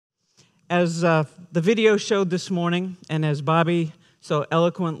As the video showed this morning, and as Bobby so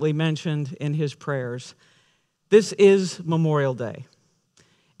eloquently mentioned in his prayers, this is Memorial Day,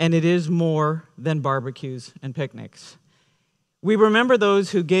 and it is more than barbecues and picnics. We remember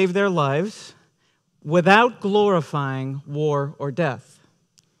those who gave their lives without glorifying war or death.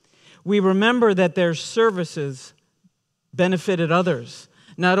 We remember that their services benefited others,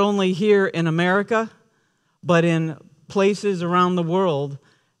 not only here in America, but in places around the world,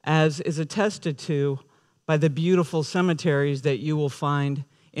 as is attested to by the beautiful cemeteries that you will find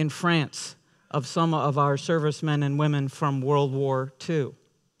in France of some of our servicemen and women from World War II.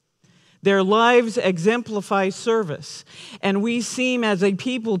 Their lives exemplify service, and we seem as a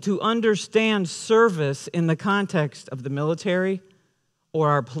people to understand service in the context of the military or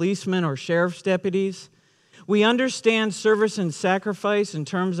our policemen or sheriff's deputies. We understand service and sacrifice in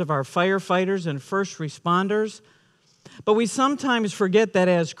terms of our firefighters and first responders, but we sometimes forget that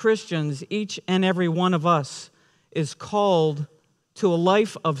as Christians, each and every one of us is called to a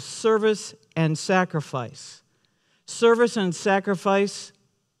life of service and sacrifice. Service and sacrifice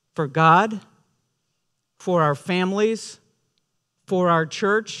for God, for our families, for our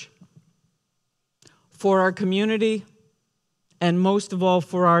church, for our community, and most of all,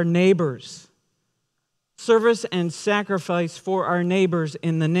 for our neighbors. Service and sacrifice for our neighbors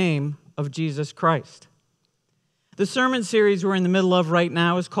in the name of Jesus Christ. The sermon series we're in the middle of right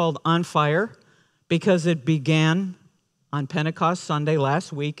now is called On Fire because it began on Pentecost Sunday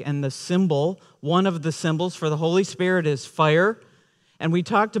last week, and the symbol, one of the symbols for the Holy Spirit is fire, and we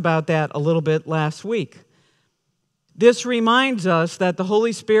talked about that a little bit last week. This reminds us that the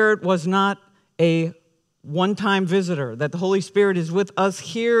Holy Spirit was not a one-time visitor, that the Holy Spirit is with us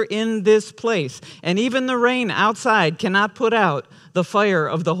here in this place, and even the rain outside cannot put out the fire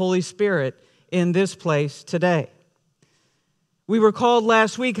of the Holy Spirit in this place today. We recalled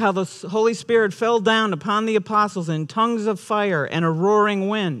last week how the Holy Spirit fell down upon the apostles in tongues of fire and a roaring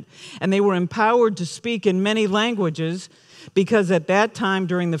wind, and they were empowered to speak in many languages because at that time,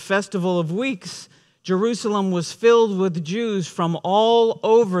 during the Festival of Weeks, Jerusalem was filled with Jews from all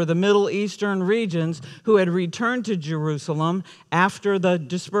over the Middle Eastern regions who had returned to Jerusalem after the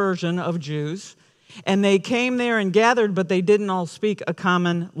dispersion of Jews, and they came there and gathered, but they didn't all speak a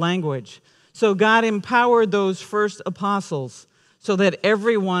common language. So God empowered those first apostles so that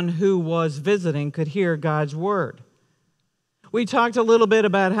everyone who was visiting could hear God's word. We talked a little bit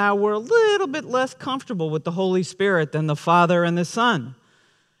about how we're a little bit less comfortable with the Holy Spirit than the Father and the Son,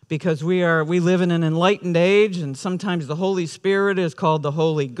 because we live in an enlightened age, and sometimes the Holy Spirit is called the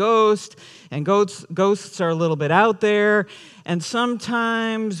Holy Ghost, and ghosts are a little bit out there, and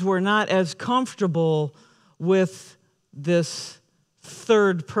sometimes we're not as comfortable with this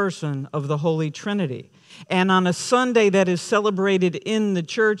third person of the Holy Trinity. And on a Sunday that is celebrated in the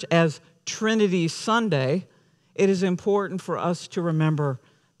church as Trinity Sunday, it is important for us to remember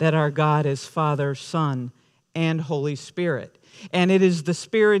that our God is Father, Son, and Holy Spirit. And it is the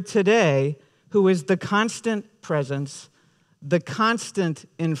Spirit today who is the constant presence, the constant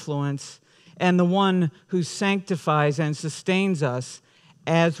influence, and the one who sanctifies and sustains us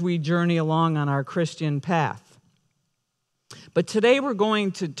as we journey along on our Christian path. But today we're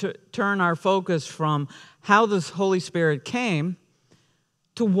going to turn our focus from how the Holy Spirit came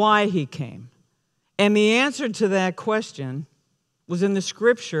to why he came. And the answer to that question was in the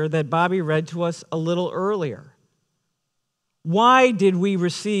scripture that Bobby read to us a little earlier. Why did we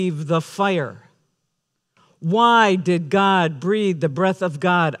receive the fire? Why did God breathe the breath of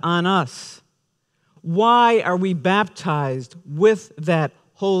God on us? Why are we baptized with that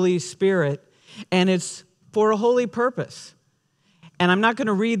Holy Spirit? And it's for a holy purpose. And I'm not going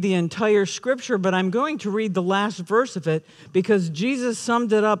to read the entire scripture, but I'm going to read the last verse of it because Jesus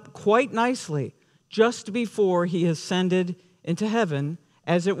summed it up quite nicely just before he ascended into heaven,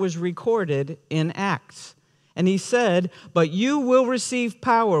 as it was recorded in Acts. And he said, "But you will receive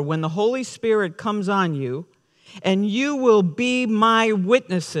power when the Holy Spirit comes on you, and you will be my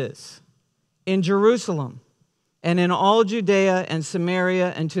witnesses in Jerusalem and in all Judea and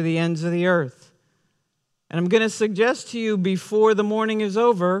Samaria and to the ends of the earth." And I'm going to suggest to you before the morning is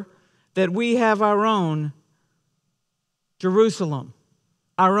over that we have our own Jerusalem,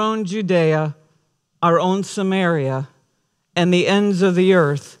 our own Judea, our own Samaria, and the ends of the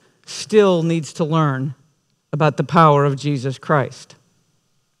earth still needs to learn about the power of Jesus Christ.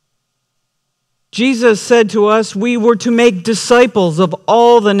 Jesus said to us we were to make disciples of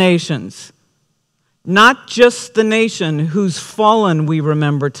all the nations, not just the nation whose fallen we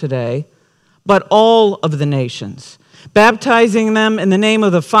remember today, but all of the nations, baptizing them in the name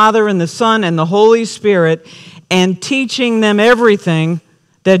of the Father and the Son and the Holy Spirit, and teaching them everything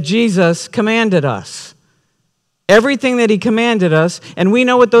that Jesus commanded us. Everything that he commanded us, and we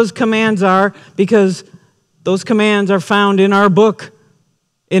know what those commands are because those commands are found in our book,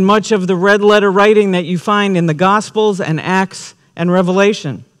 in much of the red letter writing that you find in the Gospels and Acts and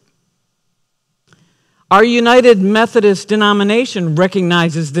Revelation. Our United Methodist denomination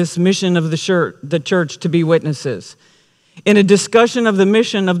recognizes this mission of the church to be witnesses. In a discussion of the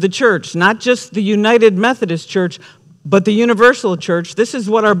mission of the church, not just the United Methodist Church, but the Universal Church, this is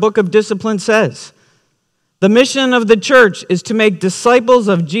what our Book of Discipline says. The mission of the church is to make disciples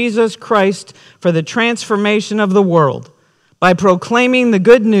of Jesus Christ for the transformation of the world by proclaiming the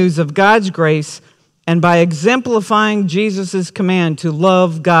good news of God's grace and by exemplifying Jesus' command to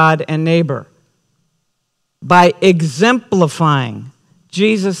love God and neighbor. By exemplifying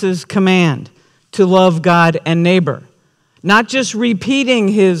Jesus' command to love God and neighbor. Not just repeating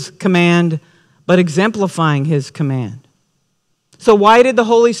his command, but exemplifying his command. So why did the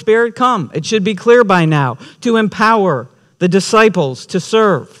Holy Spirit come? It should be clear by now. To empower the disciples to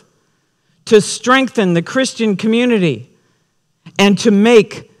serve, to strengthen the Christian community, and to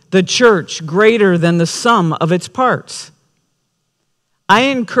make the church greater than the sum of its parts. I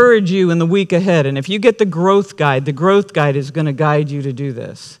encourage you in the week ahead, and if you get the growth guide is going to guide you to do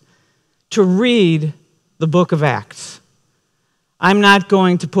this, to read the book of Acts. I'm not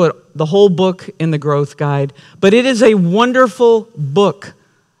going to put the whole book in the growth guide, but it is a wonderful book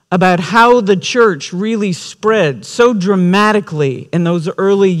about how the church really spread so dramatically in those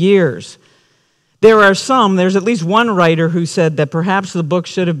early years. There's at least one writer who said that perhaps the book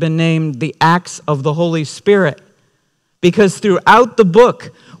should have been named The Acts of the Holy Spirit, because throughout the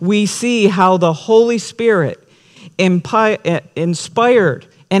book, we see how the Holy Spirit inspired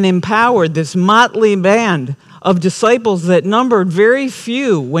and empowered this motley band of disciples that numbered very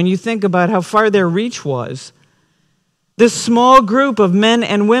few when you think about how far their reach was. This small group of men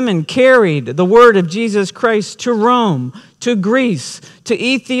and women carried the word of Jesus Christ to Rome, to Greece, to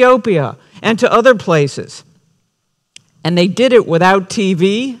Ethiopia, and to other places. And they did it without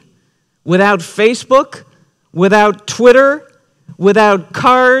TV, without Facebook, without Twitter, without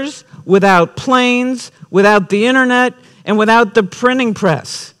cars, without planes, without the internet, and without the printing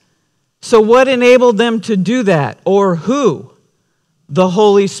press. So what enabled them to do that? Or who? The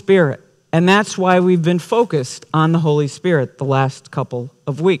Holy Spirit. And that's why we've been focused on the Holy Spirit the last couple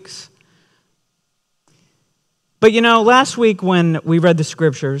of weeks. But last week when we read the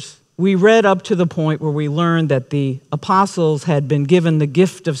scriptures, we read up to the point where we learned that the apostles had been given the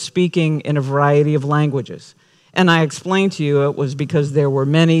gift of speaking in a variety of languages. And I explained to you it was because there were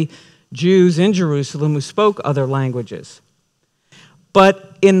many Jews in Jerusalem who spoke other languages.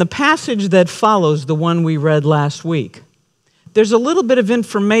 But in the passage that follows the one we read last week, there's a little bit of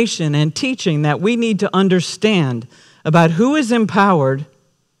information and teaching that we need to understand about who is empowered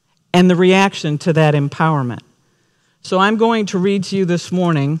and the reaction to that empowerment. So I'm going to read to you this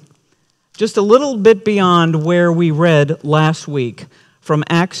morning just a little bit beyond where we read last week from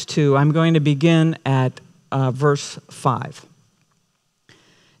Acts 2. I'm going to begin at verse 5.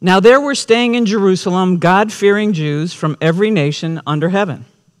 Now there were staying in Jerusalem God-fearing Jews from every nation under heaven.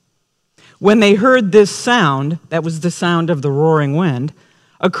 When they heard this sound, that was the sound of the roaring wind,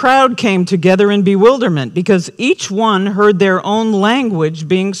 a crowd came together in bewilderment because each one heard their own language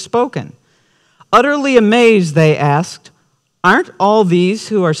being spoken. Utterly amazed, they asked, "Aren't all these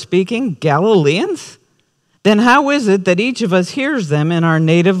who are speaking Galileans? Then how is it that each of us hears them in our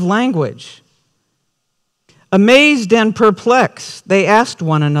native language?" Amazed and perplexed, they asked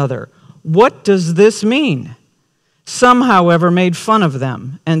one another, "What does this mean?" Some, however, made fun of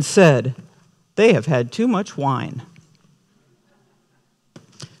them and said, "They have had too much wine."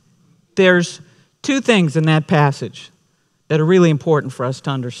 There's two things in that passage that are really important for us to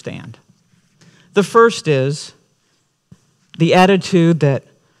understand. The first is the attitude that,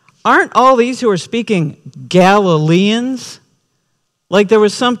 aren't all these who are speaking Galileans? Like there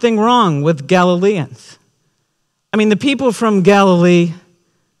was something wrong with Galileans. I mean, the people from Galilee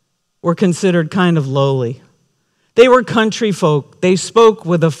were considered kind of lowly. They were country folk. They spoke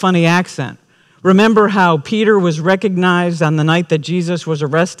with a funny accent. Remember how Peter was recognized on the night that Jesus was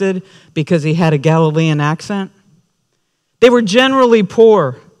arrested because he had a Galilean accent? They were generally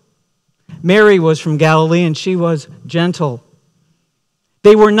poor. Mary was from Galilee and she was gentle.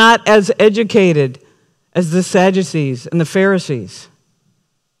 They were not as educated as the Sadducees and the Pharisees.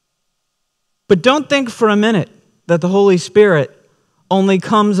 But don't think for a minute that the Holy Spirit only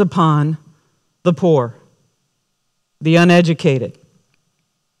comes upon the poor, the uneducated,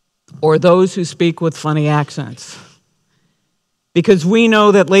 or those who speak with funny accents. Because we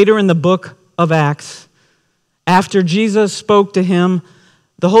know that later in the book of Acts, after Jesus spoke to him,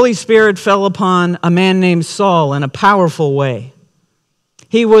 the Holy Spirit fell upon a man named Saul in a powerful way.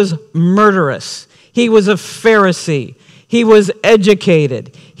 He was murderous. He was a Pharisee. He was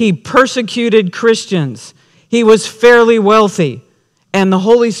educated. He persecuted Christians. He was fairly wealthy. And the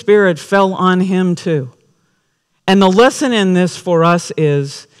Holy Spirit fell on him too. And the lesson in this for us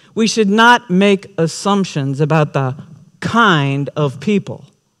is we should not make assumptions about the kind of people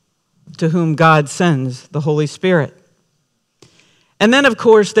to whom God sends the Holy Spirit. And then, of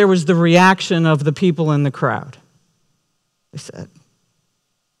course, there was the reaction of the people in the crowd. They said,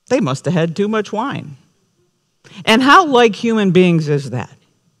 they must have had too much wine. And how like human beings is that?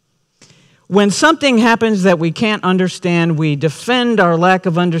 When something happens that we can't understand, we defend our lack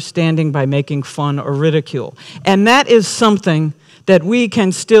of understanding by making fun or ridicule. And that is something that we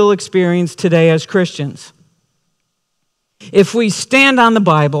can still experience today as Christians. If we stand on the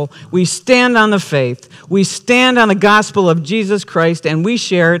Bible, we stand on the faith, we stand on the gospel of Jesus Christ, and we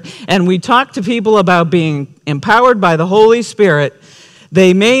share it, and we talk to people about being empowered by the Holy Spirit,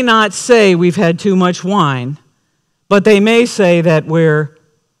 they may not say we've had too much wine, but they may say that we're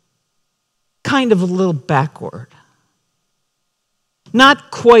kind of a little backward. Not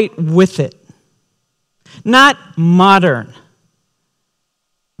quite with it. Not modern.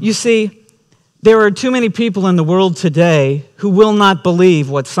 You see, there are too many people in the world today who will not believe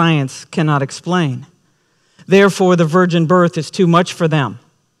what science cannot explain. Therefore, the virgin birth is too much for them.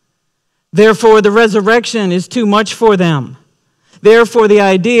 Therefore, the resurrection is too much for them. Therefore, the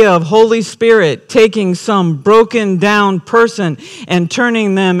idea of Holy Spirit taking some broken down person and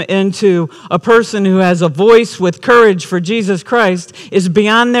turning them into a person who has a voice with courage for Jesus Christ is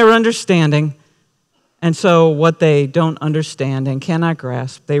beyond their understanding. And so what they don't understand and cannot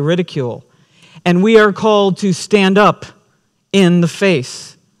grasp, they ridicule. And we are called to stand up in the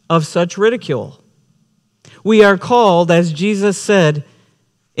face of such ridicule. We are called, as Jesus said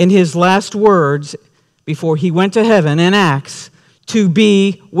in his last words before he went to heaven in Acts, to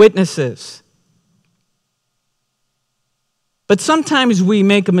be witnesses. But sometimes we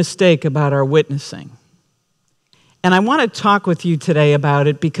make a mistake about our witnessing. And I want to talk with you today about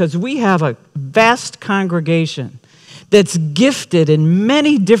it because we have a vast congregation that's gifted in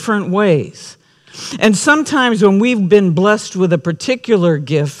many different ways. And sometimes when we've been blessed with a particular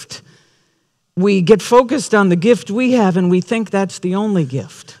gift, we get focused on the gift we have and we think that's the only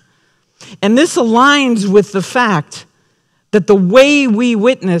gift. And this aligns with the fact that the way we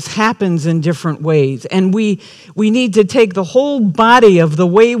witness happens in different ways. And we need to take the whole body of the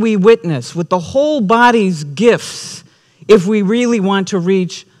way we witness with the whole body's gifts if we really want to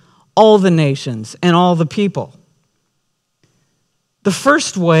reach all the nations and all the people. The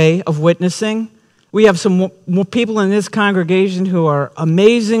first way of witnessing, we have some people in this congregation who are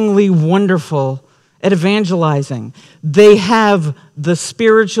amazingly wonderful at evangelizing. They have the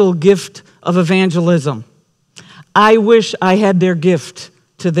spiritual gift of evangelism. I wish I had their gift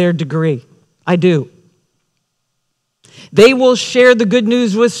to their degree. I do. They will share the good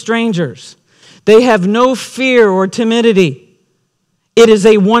news with strangers. They have no fear or timidity. It is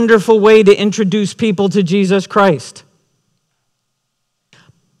a wonderful way to introduce people to Jesus Christ.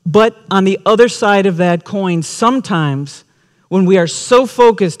 But on the other side of that coin, sometimes when we are so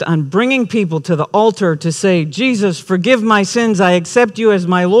focused on bringing people to the altar to say, Jesus, forgive my sins, I accept you as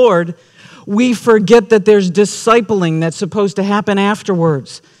my Lord, we forget that there's discipling that's supposed to happen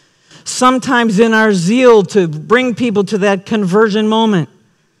afterwards. Sometimes in our zeal to bring people to that conversion moment,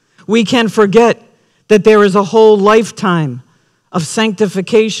 we can forget that there is a whole lifetime of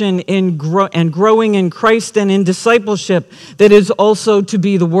sanctification and growing in Christ and in discipleship that is also to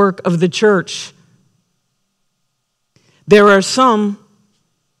be the work of the church. There are some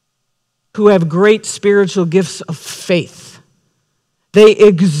who have great spiritual gifts of faith. They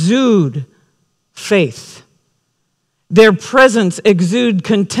exude faith. Their presence exudes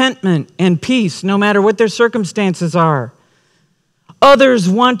contentment and peace, no matter what their circumstances are. Others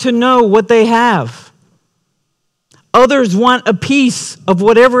want to know what they have. Others want a piece of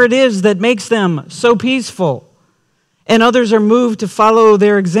whatever it is that makes them so peaceful. And others are moved to follow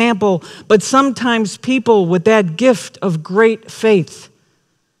their example. But sometimes people with that gift of great faith,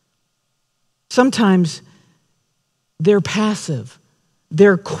 sometimes they're passive.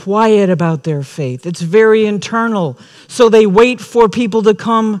 They're quiet about their faith. It's very internal. So they wait for people to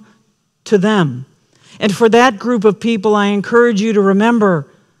come to them. And for that group of people, I encourage you to remember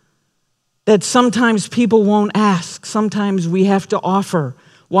that sometimes people won't ask. Sometimes we have to offer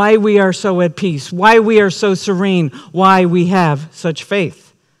why we are so at peace, why we are so serene, why we have such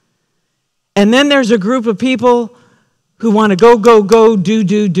faith. And then there's a group of people who want to go,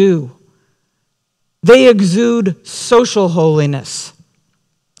 do. They exude social holiness.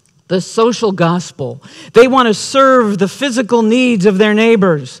 the social gospel. They want to serve the physical needs of their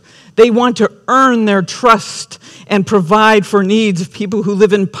neighbors. They want to earn their trust and provide for needs of people who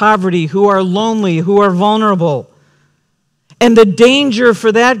live in poverty, who are lonely, who are vulnerable. And the danger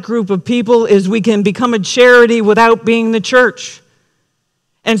for that group of people is we can become a charity without being the church.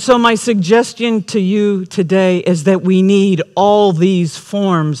 And so my suggestion to you today is that we need all these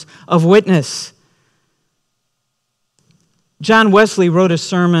forms of witness. John Wesley wrote a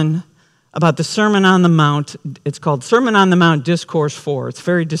sermon about the Sermon on the Mount. It's called Sermon on the Mount, Discourse 4. It's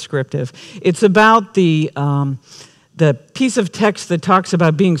very descriptive. It's about the piece of text that talks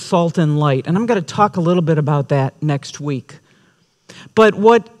about being salt and light. And I'm going to talk a little bit about that next week. But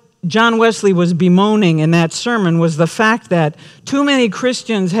what John Wesley was bemoaning in that sermon was the fact that too many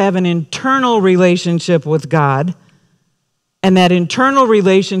Christians have an internal relationship with God, and that internal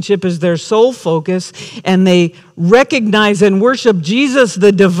relationship is their sole focus, and they recognize and worship Jesus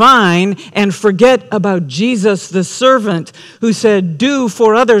the divine and forget about Jesus the servant who said, "Do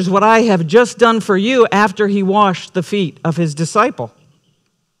for others what I have just done for you," after he washed the feet of his disciple.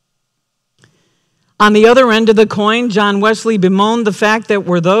 On the other end of the coin, John Wesley bemoaned the fact that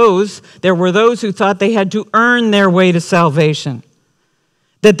there were those who thought they had to earn their way to salvation,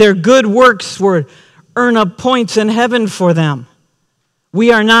 that their good works would earn up points in heaven for them.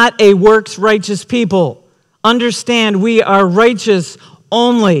 We are not a works-righteous people. Understand, we are righteous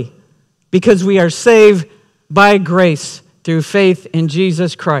only because we are saved by grace through faith in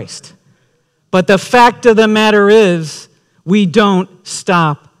Jesus Christ. But the fact of the matter is, we don't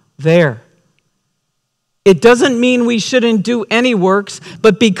stop there. It doesn't mean we shouldn't do any works,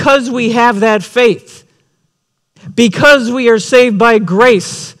 but because we have that faith, because we are saved by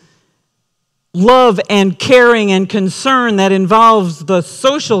grace, love and caring and concern that involves the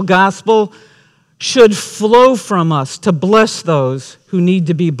social gospel should flow from us to bless those who need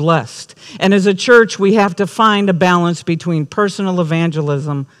to be blessed. And as a church, we have to find a balance between personal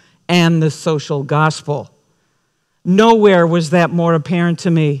evangelism and the social gospel. Nowhere was that more apparent to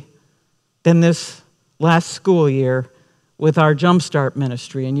me than this last school year with our Jumpstart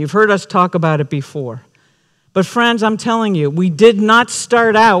ministry. And you've heard us talk about it before. But friends, I'm telling you, we did not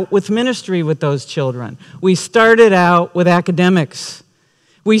start out with ministry with those children. We started out with academics.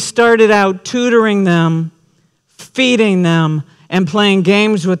 We started out tutoring them, feeding them, and playing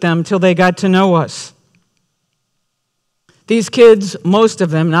games with them till they got to know us. These kids, most of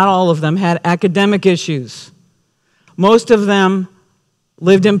them, not all of them, had academic issues. Most of them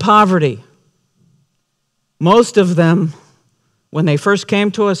lived in poverty. Most of them, when they first came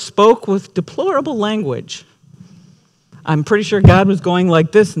to us, spoke with deplorable language. I'm pretty sure God was going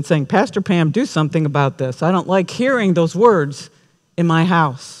like this and saying, "Pastor Pam, do something about this. I don't like hearing those words in my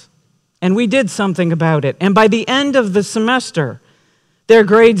house." And we did something about it. And by the end of the semester, their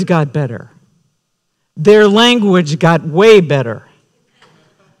grades got better. Their language got way better.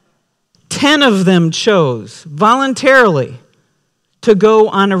 10 of them chose voluntarily to go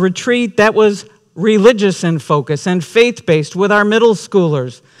on a retreat that was religious in focus and faith-based with our middle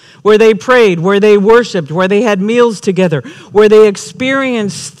schoolers, where they prayed, where they worshiped, where they had meals together, where they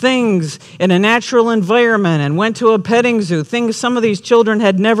experienced things in a natural environment and went to a petting zoo, things some of these children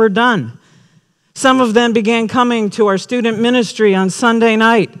had never done. Some of them began coming to our student ministry on Sunday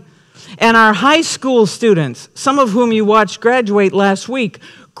night. And our high school students, some of whom you watched graduate last week,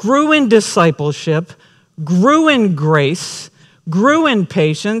 grew in discipleship, grew in grace, grew in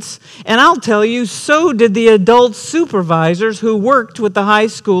patience, and I'll tell you, so did the adult supervisors who worked with the high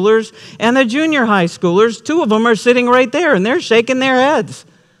schoolers and the junior high schoolers. 2 of them are sitting right there, and they're shaking their heads.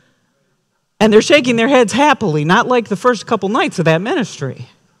 And they're shaking their heads happily, not like the first couple nights of that ministry.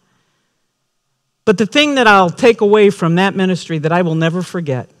 But the thing that I'll take away from that ministry that I will never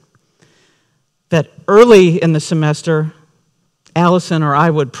forget, that early in the semester, Allison or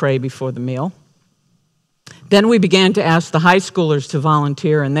I would pray before the meal. Then we began to ask the high schoolers to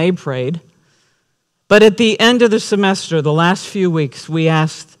volunteer, and they prayed. But at the end of the semester, the last few weeks, we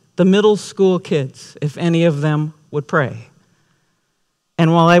asked the middle school kids if any of them would pray.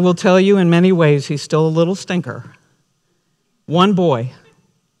 And while I will tell you in many ways he's still a little stinker, one boy,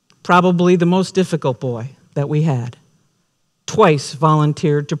 probably the most difficult boy that we had, twice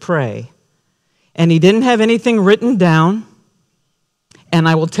volunteered to pray. And he didn't have anything written down, and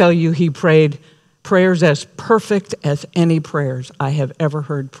I will tell you he prayed prayers as perfect as any prayers I have ever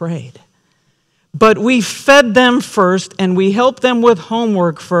heard prayed. But we fed them first, and we helped them with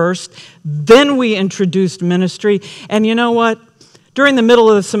homework first. Then we introduced ministry. And you know what? During the middle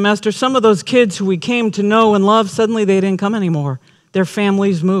of the semester, some of those kids who we came to know and love, suddenly they didn't come anymore. Their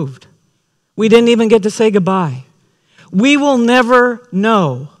families moved. We didn't even get to say goodbye. We will never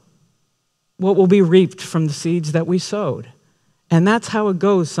know what will be reaped from the seeds that we sowed. And that's how it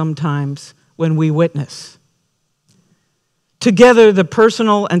goes sometimes when we witness. Together, the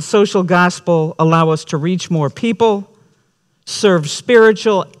personal and social gospel allow us to reach more people, serve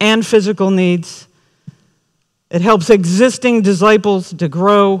spiritual and physical needs. It helps existing disciples to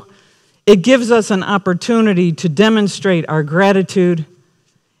grow. It gives us an opportunity to demonstrate our gratitude,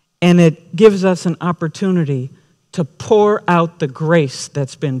 and it gives us an opportunity to pour out the grace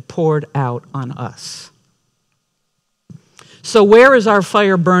that's been poured out on us. So where is our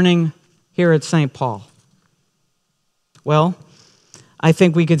fire burning here at St. Paul? Well, I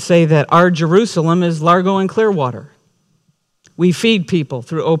think we could say that our Jerusalem is Largo and Clearwater. We feed people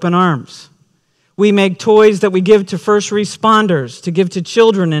through open arms. We make toys that we give to first responders, to give to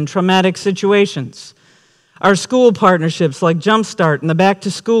children in traumatic situations. Our school partnerships like Jumpstart and the Back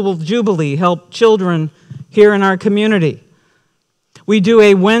to School Jubilee help children here in our community. We do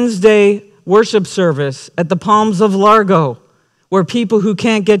a Wednesday worship service at the Palms of Largo, where people who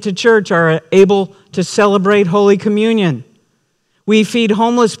can't get to church are able to celebrate Holy Communion. We feed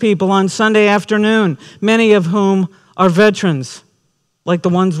homeless people on Sunday afternoon, many of whom are veterans, like the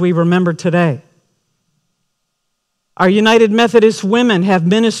ones we remember today. Our United Methodist Women have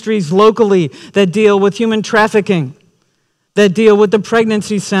ministries locally that deal with human trafficking, that deal with the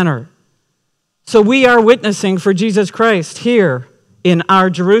pregnancy center. So we are witnessing for Jesus Christ here in our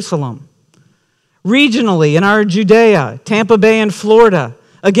Jerusalem. Regionally, in our Judea, Tampa Bay, and Florida,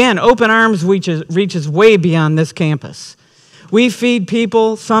 again, Open Arms reaches way beyond this campus. We feed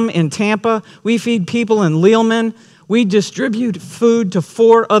people, some in Tampa. We feed people in Leelman. We distribute food to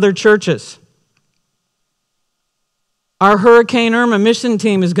 4 other churches. Our Hurricane Irma mission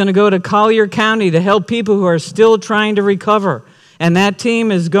team is going to go to Collier County to help people who are still trying to recover. And that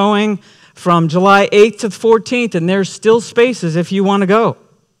team is going from July 8th to 14th, and there's still spaces if you want to go.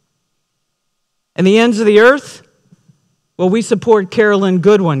 And the ends of the earth? Well, we support Carolyn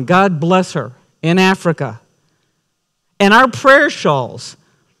Goodwin, God bless her, in Africa. And our prayer shawls,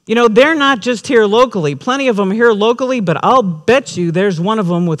 they're not just here locally. Plenty of them here locally, but I'll bet you there's one of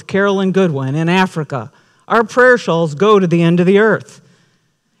them with Carolyn Goodwin in Africa. Our prayer shawls go to the end of the earth.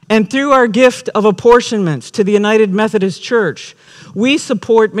 And through our gift of apportionments to the United Methodist Church, we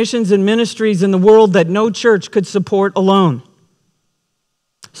support missions and ministries in the world that no church could support alone.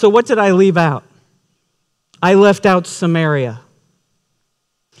 So what did I leave out? I left out Samaria.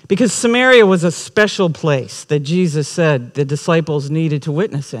 Because Samaria was a special place that Jesus said the disciples needed to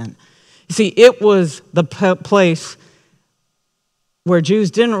witness in. You see, it was the place where Jews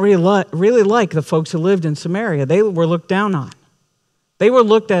didn't really like the folks who lived in Samaria. They were looked down on. They were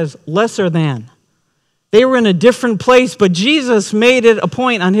looked as lesser than. They were in a different place, but Jesus made it a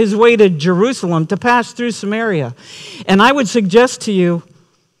point on his way to Jerusalem to pass through Samaria. And I would suggest to you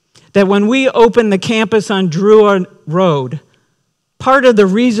that when we open the campus on Drew Road, part of the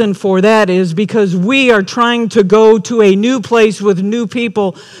reason for that is because we are trying to go to a new place with new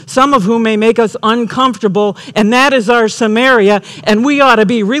people, some of whom may make us uncomfortable, and that is our Samaria, and we ought to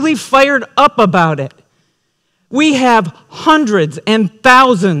be really fired up about it. We have hundreds and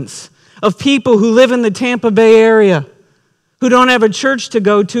thousands of people who live in the Tampa Bay area who don't have a church to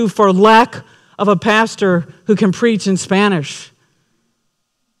go to for lack of a pastor who can preach in Spanish.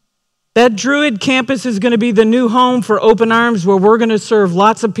 That Druid campus is going to be the new home for Open Arms, where we're going to serve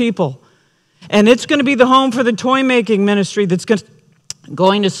lots of people. And it's going to be the home for the toy making ministry that's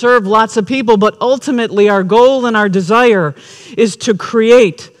going to serve lots of people. But ultimately, our goal and our desire is to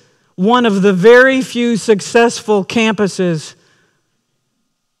create one of the very few successful campuses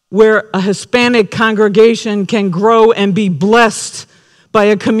where a Hispanic congregation can grow and be blessed by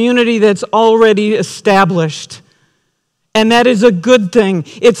a community that's already established. And that is a good thing.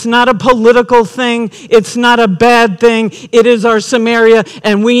 It's not a political thing. It's not a bad thing. It is our Samaria,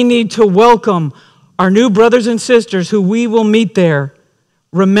 and we need to welcome our new brothers and sisters who we will meet there,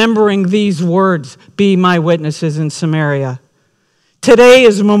 remembering these words, "Be my witnesses in Samaria." Today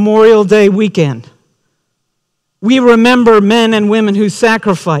is Memorial Day weekend. We remember men and women who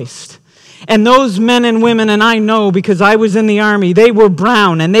sacrificed. And those men and women, and I know because I was in the army, they were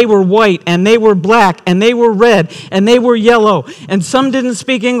brown, and they were white, and they were black, and they were red, and they were yellow. And some didn't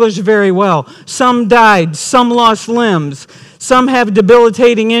speak English very well. Some died. Some lost limbs. Some have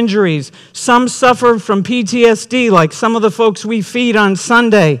debilitating injuries. Some suffered from PTSD, like some of the folks we feed on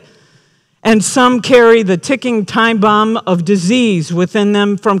Sunday. And some carry the ticking time bomb of disease within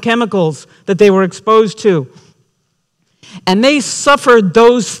them from chemicals that they were exposed to. And they suffered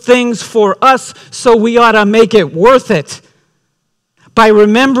those things for us, so we ought to make it worth it by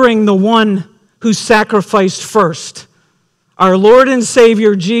remembering the one who sacrificed first, our Lord and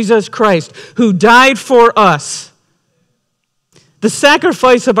Savior, Jesus Christ, who died for us. The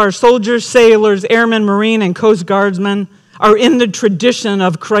sacrifice of our soldiers, sailors, airmen, marine, and coast guardsmen are in the tradition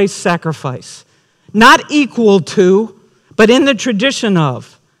of Christ's sacrifice. Not equal to, but in the tradition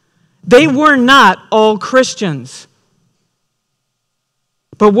of. They were not all Christians.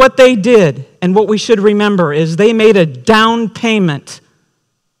 But what they did, and what we should remember, is they made a down payment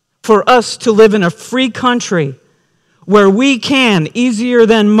for us to live in a free country where we can, easier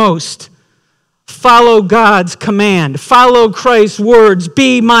than most, follow God's command, follow Christ's words,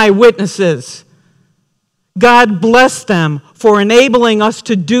 be my witnesses. God bless them for enabling us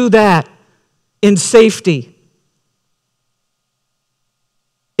to do that in safety.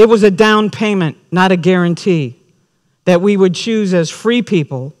 It was a down payment, not a guarantee, that we would choose as free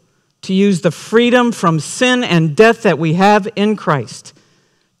people to use the freedom from sin and death that we have in Christ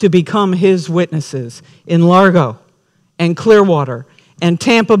to become His witnesses in Largo and Clearwater and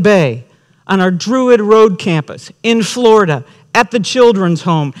Tampa Bay, on our Druid Road campus, in Florida, at the children's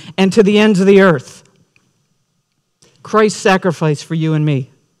home, and to the ends of the earth. Christ's sacrifice for you and me.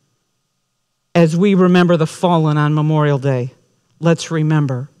 As we remember the fallen on Memorial Day, let's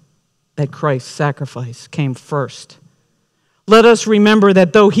remember that Christ's sacrifice came first. Let us remember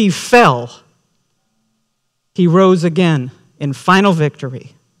that though He fell, He rose again in final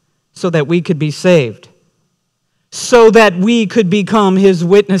victory so that we could be saved, so that we could become His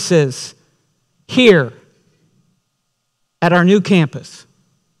witnesses here at our new campus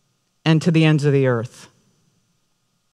and to the ends of the earth.